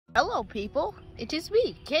Hello, people. It is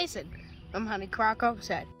me, Jason, from Honey Crock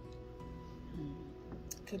Homestead.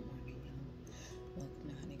 Good morning, y'all. Welcome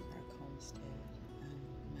to Honey Crock Homestead.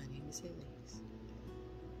 My name is Elise.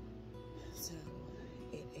 So,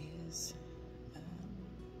 it is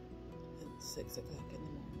 6 o'clock in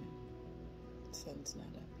the morning. Sun's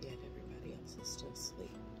not up yet. Everybody else is still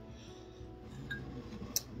asleep.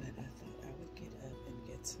 But I thought I would get up and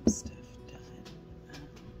get some stuff done.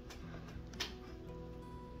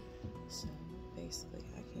 So basically,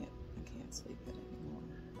 I can't sleep in anymore.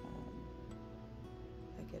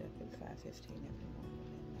 I get up at 5:15 every morning,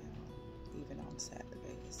 and now even on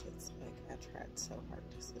Saturdays, it's like I tried so hard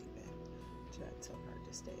to sleep in, tried so hard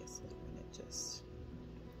to stay asleep, and it just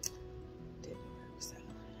didn't work. So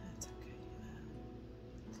that's okay.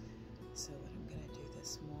 So what I'm gonna do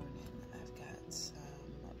this morning, I've got some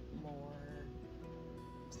more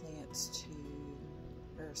plants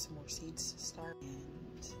some more seeds to start,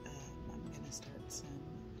 and I'm gonna start some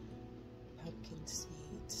pumpkin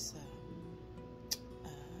seeds,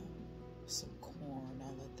 some corn. I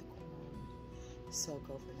let the corn soak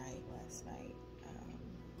overnight last night,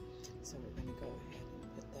 so we're gonna go ahead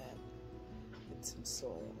and put that in some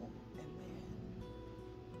soil, and then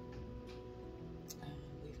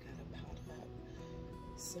we've got to pot up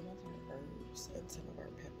some of our herbs, and some of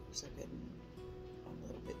our peppers are getting a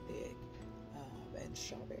little bit big. And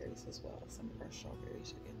strawberries as well. Some of our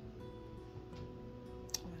strawberries are getting,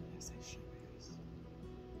 why did I say strawberries?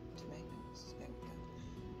 Tomatoes, there we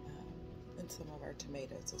go. And some of our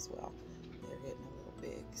tomatoes as well. They're getting a little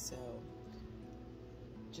big, so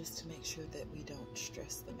just to make sure that we don't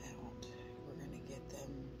stress them out, we're going to get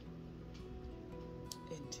them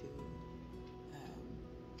into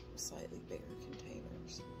slightly bigger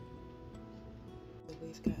containers. So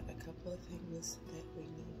we've got a couple of things that we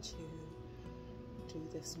need to do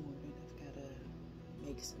this morning. I've got to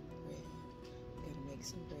make some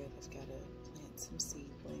bread. I've got to plant some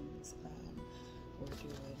seedlings. We're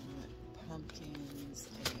doing pumpkins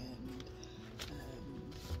and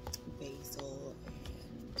basil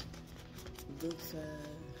and loofah,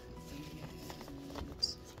 and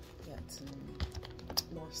got some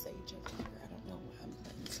more sage up here. I don't know why I'm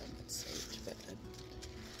planting so much sage, but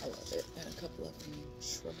I love it. And a couple of them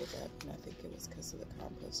shriveled up, and I think it was because of the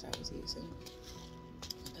compost I was using.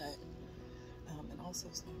 But, and also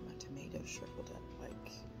some of my tomatoes shriveled up,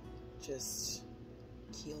 like just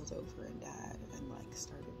keeled over and died, and like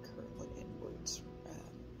started curling inwards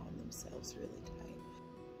on themselves really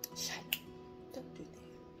tight. Shut up. Don't do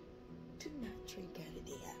that. Do not drink out of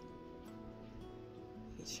that.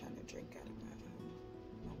 He's trying to drink out of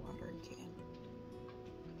my watering can.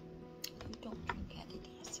 You don't drink out of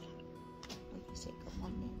that, son. Like you say, come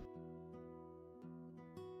on in.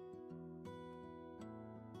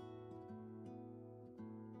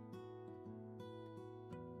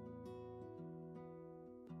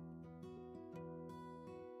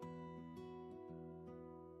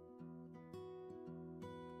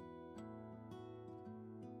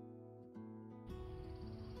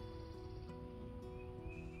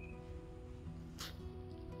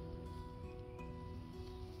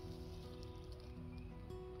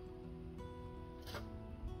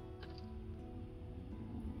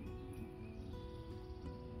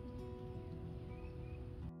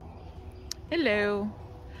 Hello.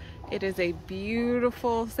 It is a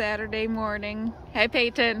beautiful Saturday morning. Hey,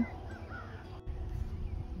 Peyton.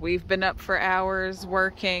 We've been up for hours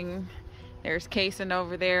working. There's Kason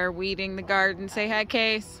over there weeding the garden. Say hi,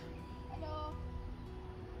 Case. Hello.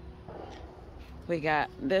 We got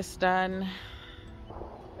this done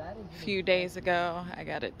a few days ago. I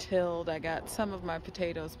got it tilled. I got some of my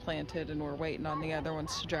potatoes planted, and we're waiting on the other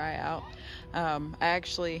ones to dry out.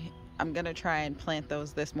 I'm gonna try and plant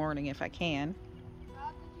those this morning if I can.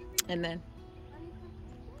 And then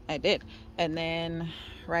I did. And then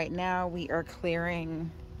right now we are clearing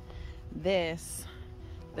this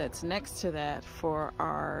that's next to that for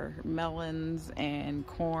our melons and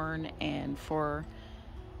corn, and for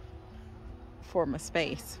my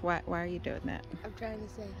space. Why are you doing that? I'm trying to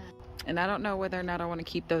say hi. And I don't know whether or not I want to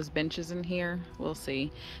keep those benches in here. We'll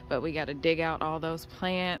see. But we got to dig out all those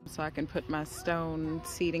plants so I can put my stone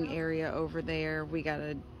seating area over there. We got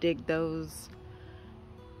to dig those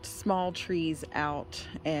small trees out.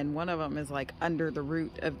 And one of them is like under the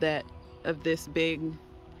root of this big,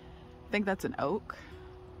 I think that's an oak.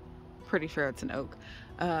 Pretty sure it's an oak.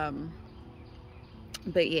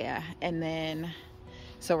 But yeah, and then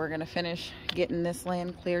so we're gonna finish getting this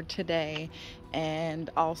land cleared today,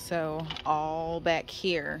 and also all back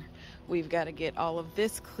here we've got to get all of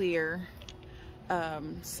this clear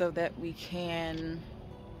so that we can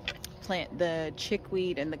plant the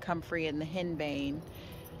chickweed and the comfrey and the henbane.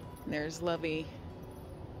 There's Lovey.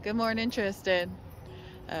 Good morning, Tristan.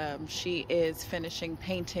 She is finishing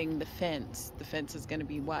painting the fence. The fence is going to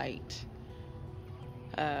be white.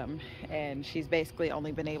 And she's basically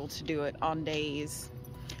only been able to do it on days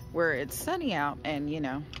where it's sunny out, and you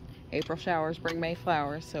know, April showers bring May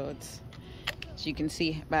flowers, so it's, as you can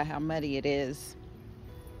see by how muddy it is,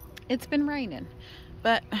 it's been raining,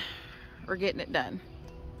 but we're getting it done.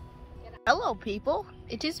 Hello, people.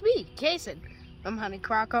 It is me, Kason, from Honey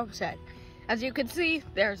Crock Homestead. As you can see,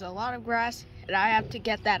 there's a lot of grass, and I have to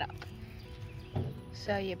get that up.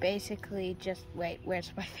 So you basically just, wait,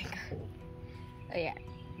 where's my finger? Oh yeah,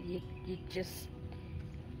 you just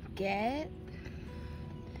get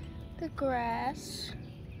the grass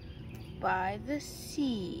by the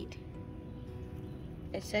seed.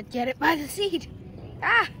 It said get it by the seed.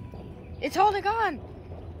 Ah! It's holding on!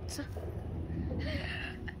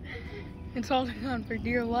 It's holding on for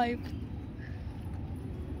dear life.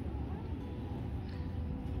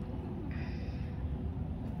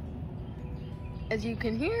 As you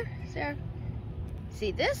can hear, Sarah,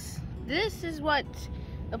 see this? This is what's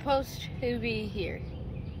supposed to be here.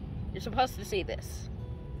 You're supposed to see this.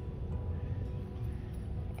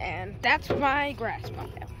 And that's my grass pile.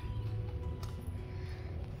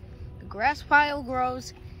 The grass pile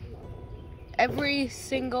grows every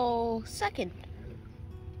single second.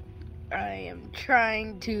 I am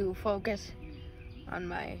trying to focus on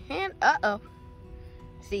my hand. Uh-oh.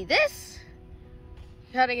 See this?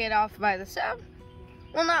 Cutting it off by the stem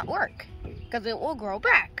will not work because it will grow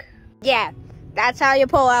back. Yeah, that's how you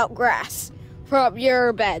pull out grass from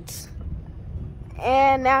your beds.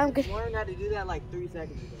 And now I'm gonna learned how to do that like 3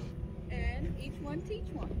 seconds ago. And each one teach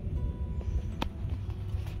one.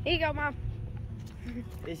 Here you go, Mom.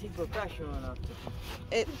 Is he professional enough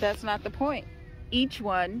to? That's not the point. Each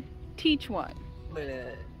one teach one.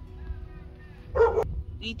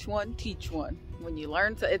 Each one teach one. When you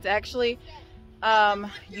learn, so it's actually,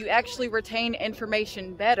 you actually retain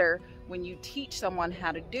information better when you teach someone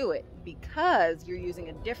how to do it, because you're using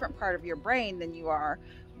a different part of your brain than you are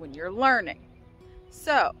when you're learning.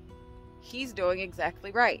 So he's doing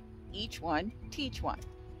exactly right. Each one teach one.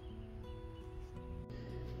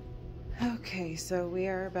 Okay, so we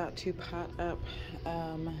are about to pot up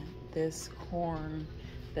this corn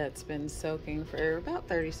that's been soaking for about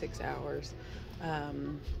 36 hours.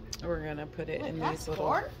 We're gonna put it in these little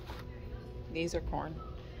corn? These are corn.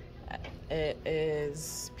 It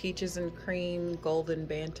is Peaches and Cream, Golden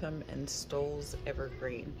Bantam, and Stoll's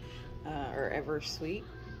Evergreen, or Eversweet.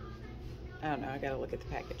 I don't know, I gotta look at the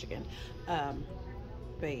package again.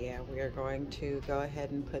 But yeah, we are going to go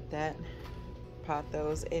ahead and pot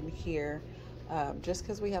those in here, just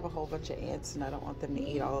because we have a whole bunch of ants and I don't want them to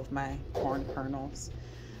eat all of my corn kernels.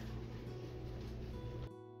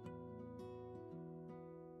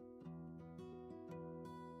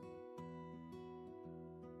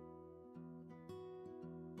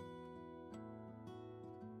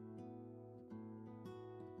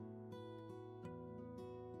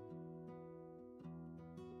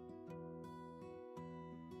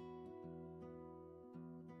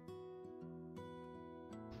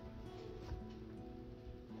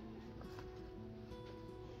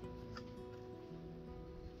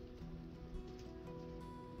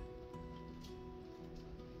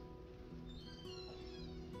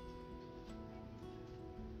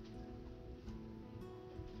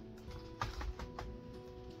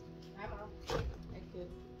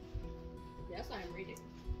 Yes, I'm reading.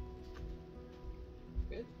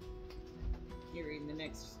 Good. You're reading the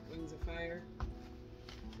next Wings of Fire?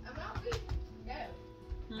 I'm not reading.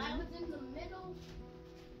 No. I was in the middle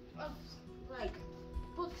of, like,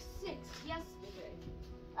 book 6 yesterday.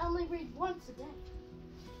 I only read once a day.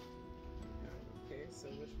 Okay, so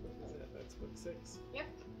which book is that? That's book 6? Yep.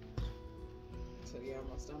 So you're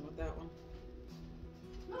almost done with that one?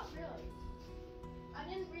 Not really. I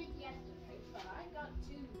didn't read yesterday, but I got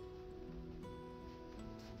 2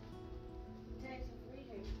 days of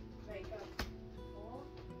reading to make up for.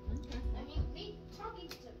 Okay. I mean, me talking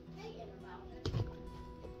to Peyton about it.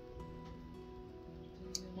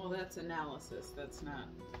 Well, that's analysis. That's not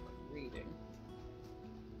reading.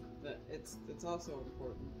 But it's also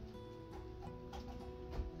important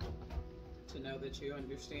to know that you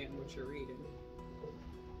understand what you're reading.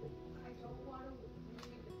 I don't want to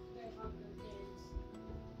read the Hunger Games.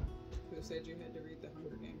 Who said you had to read the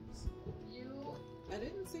Hunger Games? You. I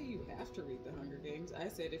didn't say you have to read the Hunger Games. I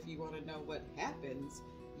said if you want to know what happens,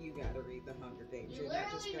 you got to read the Hunger Games. You You're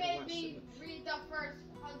not just literally going to made watch me read the first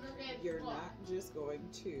Hunger Games You're book. not just going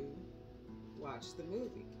to watch the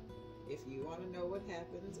movie. If you want to know what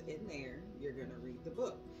happens in there, you're going to read the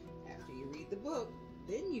book. After you read the book,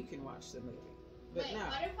 then you can watch the movie. But Wait, no,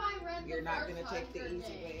 what if I read you're the not first going to take the Hunger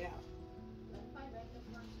easy Games? way out. What if I read the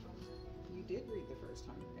first Hunger Games? You did read the first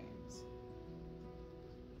Hunger Games.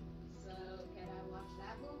 So, can I watch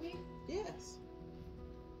that movie? Yes.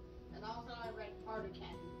 And also I read part of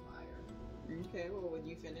Catching Fire. Okay, well, when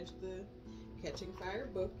you finish the Catching Fire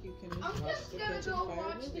book, you can I'm watch just the gonna Catching go Fire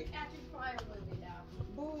watch movie. the Catching Fire movie now.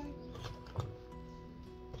 Boy,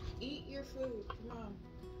 eat your food. Come on.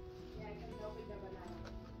 Yeah, I can open the banana.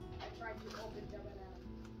 I tried to open the banana,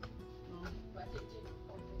 Oh, but it didn't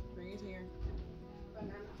open. bring it here.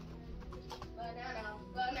 Banana. Banana,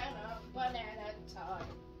 banana, banana time.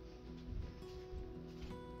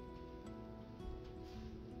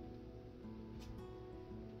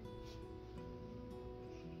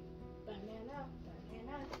 Banana,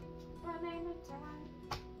 banana, banana time.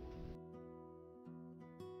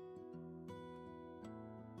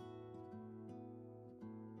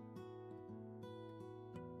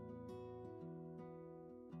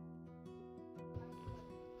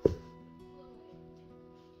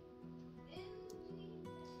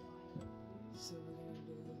 So we're gonna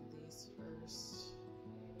do these first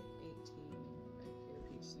 18 right here,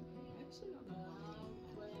 peaches and cream. I actually don't know how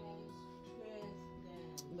many,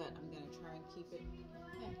 but I'm gonna try and keep it.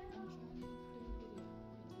 Hey, I'm trying to do a video.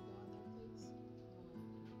 Can you go on there, please?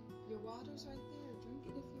 Your water's right there. Drink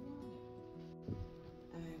it if you want it.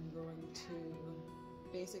 I'm going to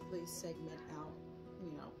basically segment out,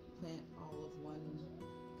 plant all of one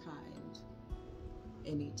kind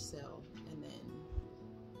in each cell, and then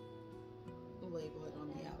label it on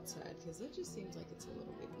the outside because it just seems like it's a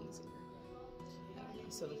little bit easier.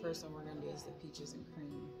 So the first one we're going to do is the peaches and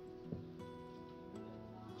cream,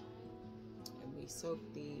 and we soak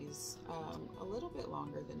these a little bit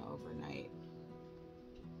longer than overnight.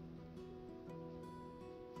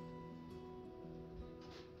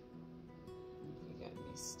 If you got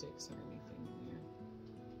any sticks or anything in there,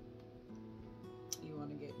 you want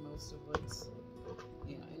to get most of what's,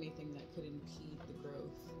 anything that could impede the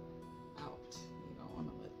growth out. You don't want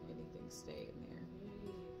to let anything stay in there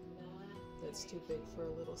that's too big for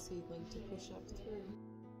a little seedling to push up through.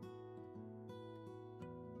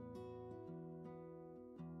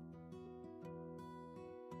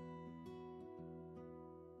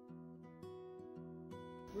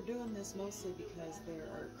 We're doing this mostly because there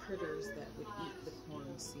are critters that would eat the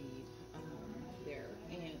corn seed. There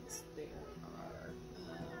are ants, there are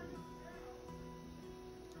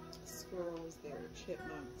squirrels, there are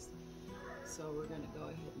chipmunks. So we're going to go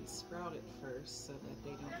ahead and sprout it first so that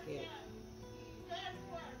they don't get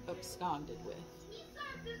absconded with.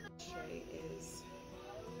 Tray is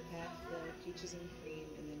half the peaches and cream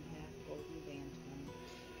and then half golden bantam.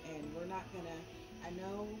 And we're not going to, I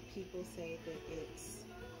know people say that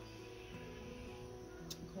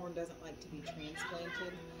corn doesn't like to be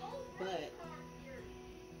transplanted, but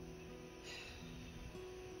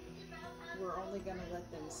we're only going to let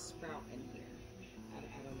them sprout in here. I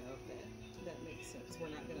don't know if that makes sense. We're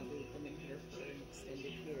not going to leave them in here for an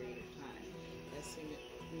extended period of time. As soon as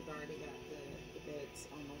we've already got the beds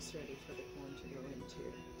almost ready for the corn to go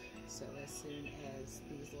into. So as soon as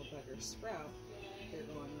these little buggers sprout, they're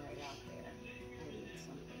going right out there. I need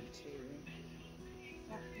something to,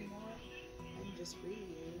 you know what? I can just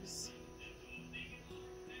reuse.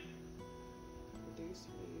 Reduce,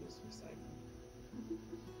 reuse, recycle.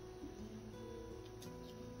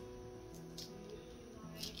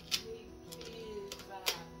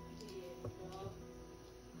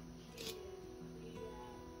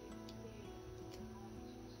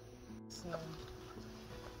 So I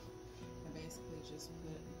basically just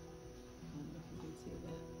put, I don't know if you can see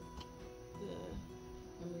that,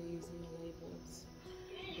 I'm reusing the labels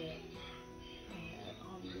that I had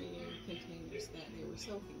on the containers that they were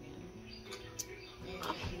soaking in. And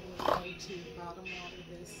I'm going to bottom water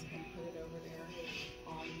this and put it over there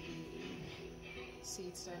on the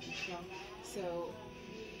seed starting shelf. So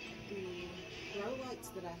the grow lights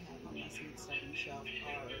that I have on my seed starting shelf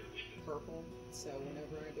are purple, so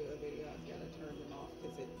whenever I do a video I've got to turn them off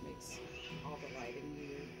because it makes all the lighting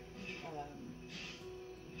weird.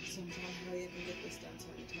 Sometimes I even get this done so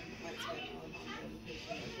I can turn the lights back on them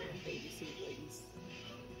because baby seedlings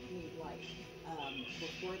need light.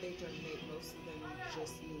 Before they germinate, most of them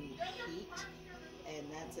just need heat, and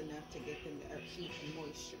that's enough to get them, or heat and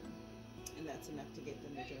moisture, and that's enough to get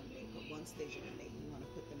them to germinate. But once they germinate, you want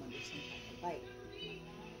to put them under some type of light,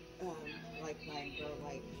 like my grow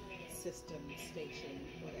light system, station,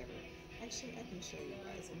 whatever. Actually, I can show you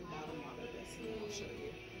guys in the bottom water this, and I'll show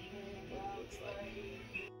you what it looks like.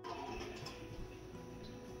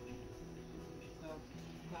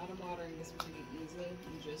 Bottom watering is pretty easy.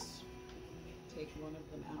 You just take one of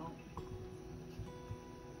them out,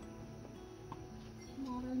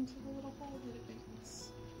 water into the little hole that it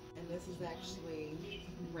makes. And this is actually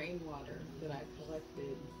rainwater that I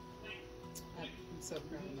collected. I'm so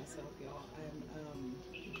proud of myself, y'all.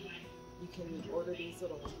 You can order these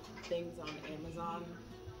little things on Amazon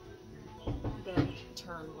that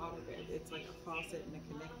turn water good. It's like a faucet and a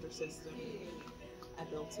connector system. I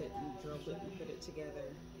built it and drilled it and put it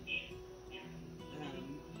together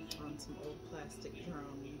on some old plastic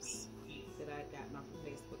drums that I'd gotten off of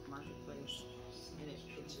Facebook Marketplace, and it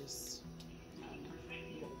just, I'm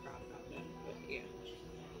a little proud about that, but yeah.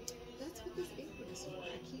 That's what this apron is for.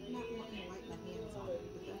 I keep not wanting to wipe my hands on it,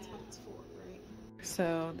 but that's what it's for, right?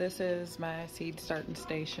 So this is my seed starting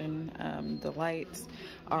station. The lights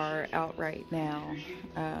are out right now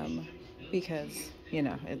because, you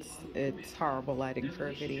know, it's horrible lighting for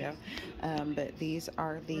a video. But these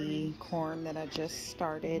are the corn that I just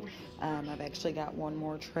started. I've actually got one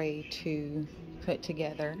more tray to put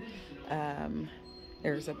together.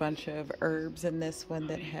 There's a bunch of herbs in this one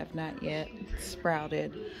that have not yet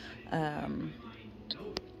sprouted.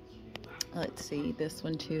 Let's see, this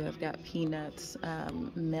one too, I've got peanuts,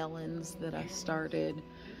 melons that I started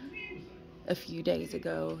a few days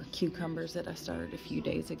ago, cucumbers that I started a few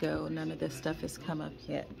days ago. None of this stuff has come up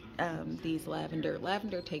yet. These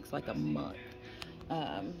lavender takes like a month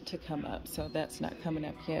to come up, so that's not coming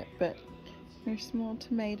up yet. But there's small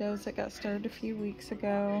tomatoes that got started a few weeks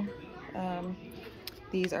ago.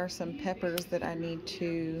 These are some peppers that I need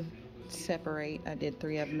to separate. I did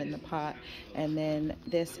 3 of them in the pot, and then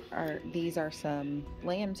these are some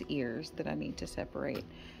lamb's ears that I need to separate.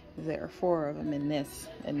 There are 4 of them in this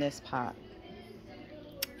pot.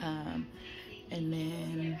 And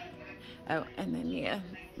then yeah,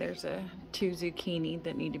 there's 2 zucchini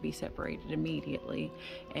that need to be separated immediately,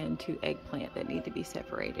 and 2 eggplant that need to be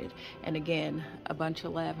separated. And again, a bunch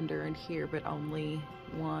of lavender in here, but only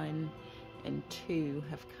 1 and 2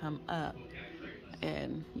 have come up.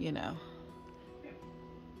 And you know,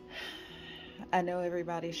 I know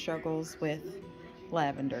everybody struggles with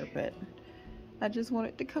lavender, but I just want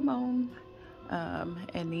it to come on.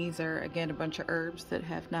 And these are again a bunch of herbs that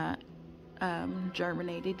have not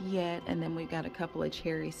germinated yet. And then we've got a couple of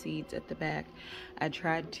cherry seeds at the back. I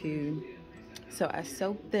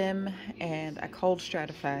soaked them and I cold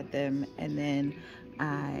stratified them, and then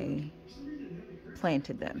I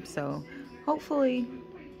planted them. So hopefully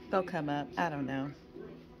they'll come up. I don't know.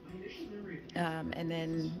 And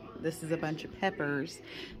then this is a bunch of peppers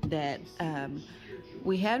that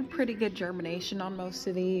we had pretty good germination on most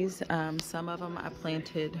of these. Some of them I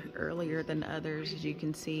planted earlier than others. As you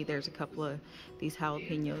can see, there's a couple of these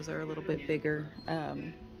jalapenos are a little bit bigger.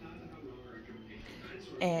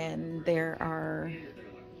 And there are,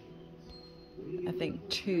 I think,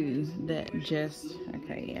 2 that just,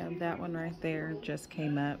 okay, yeah, that one right there just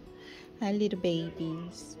came up. Hi, little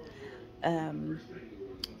babies.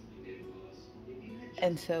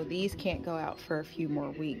 And so these can't go out for a few more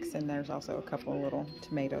weeks. And there's also a couple of little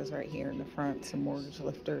tomatoes right here in the front, some mortgage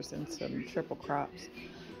lifters and some triple crops.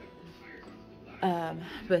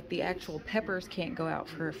 But the actual peppers can't go out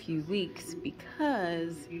for a few weeks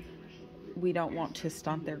because we don't want to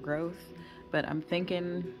stunt their growth. But I'm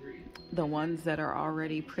thinking the ones that are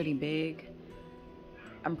already pretty big,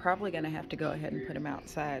 I'm probably going to have to go ahead and put them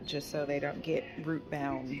outside just so they don't get root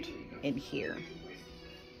bound in here.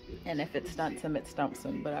 And if it stunts them, it stumps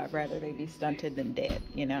them, but I'd rather they be stunted than dead,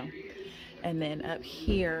 you know. And then up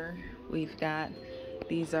here we've got,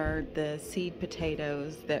 these are the seed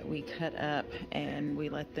potatoes that we cut up and we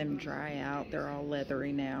let them dry out. They're all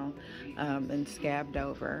leathery now and scabbed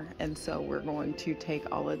over. And so we're going to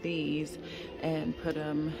take all of these and put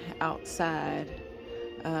them outside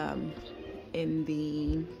in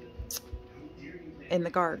the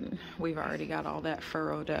garden. We've already got all that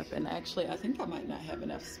furrowed up, and actually I think I might not have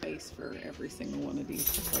enough space for every single one of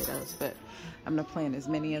these potatoes, but I'm gonna plant as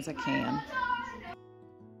many as I can.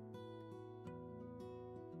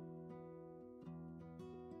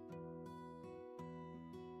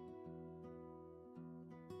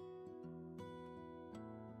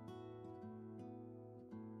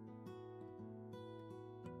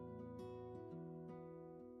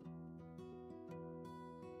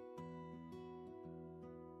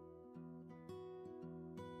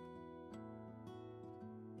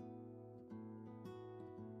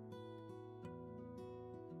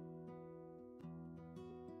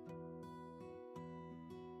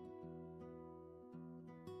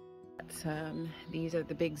 These are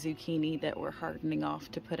the big zucchini that we're hardening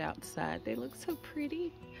off to put outside. They look so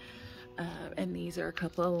pretty. And these are a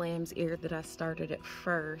couple of lamb's ear that I started at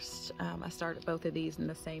first. I started both of these in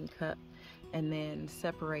the same cup and then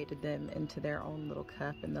separated them into their own little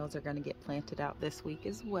cup, and those are going to get planted out this week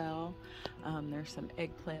as well. There's some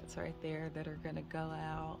eggplants right there that are going to go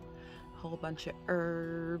out, a whole bunch of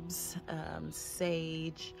herbs,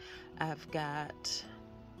 sage. I've got,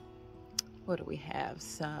 what do we have?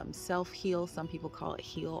 Some self-heal, some people call it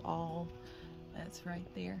heal all. That's right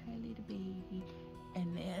there. Hey, little baby.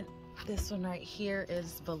 And then this one right here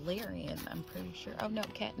is valerian, I'm pretty sure. Oh no,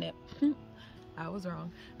 catnip. I was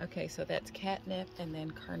wrong. Okay, so that's catnip, and then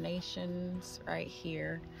carnations right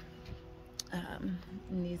here. And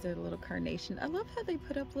these are little carnation. I love how they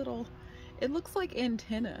put up little, it looks like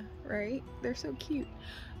antenna, right? They're so cute.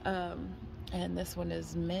 And this one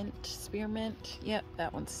is mint, spearmint. Yep,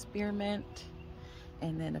 that one's spearmint.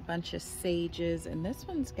 And then a bunch of sages, and this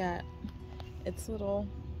one's got its little,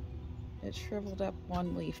 it shriveled up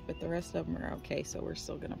one leaf, but the rest of them are okay, so we're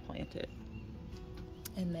still gonna plant it.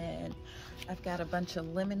 And then I've got a bunch of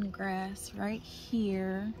lemongrass right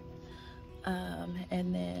here,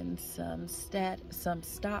 and then some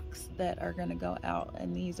stalks that are gonna go out,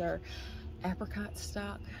 and these are apricot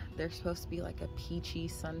stock. They're supposed to be like a peachy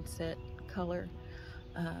sunset color.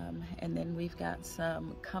 And then we've got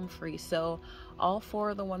some comfrey. So all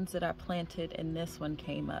 4 of the ones that I planted in this one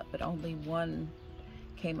came up, but only one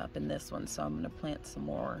came up in this one, so I'm going to plant some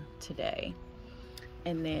more today.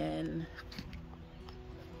 And then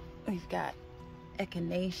we've got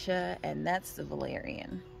echinacea, and that's the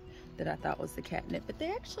valerian that I thought was the catnip, but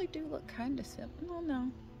they actually do look kind of similar. Well,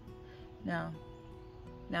 no,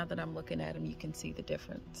 now that I'm looking at them, you can see the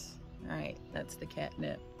difference. All right, that's the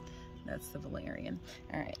catnip, that's the valerian.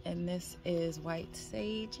 All right, and this is white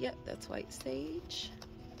sage. Yep, that's white sage.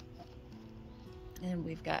 And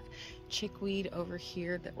we've got chickweed over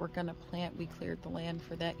here that we're gonna plant. We cleared the land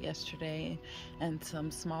for that yesterday, and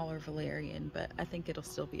some smaller valerian, but I think it'll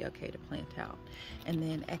still be okay to plant out. And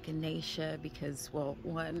then echinacea, because, well,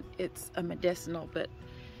 one, it's a medicinal, but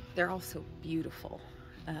they're also beautiful.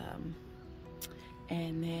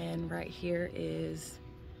 And then right here is,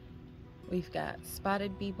 we've got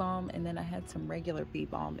spotted bee balm, and then I had some regular bee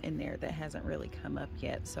balm in there that hasn't really come up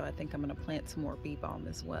yet, so I think I'm gonna plant some more bee balm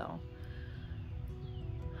as well.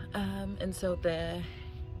 And so the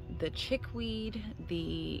chickweed,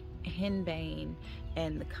 the henbane,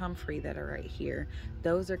 and the comfrey that are right here,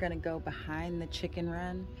 those are going to go behind the chicken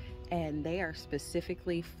run, and they are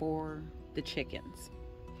specifically for the chickens.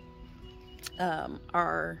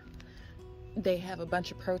 They have a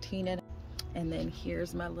bunch of protein in it. And then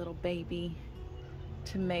here's my little baby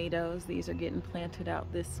tomatoes. These are getting planted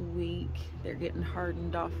out this week. They're getting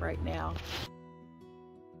hardened off right now.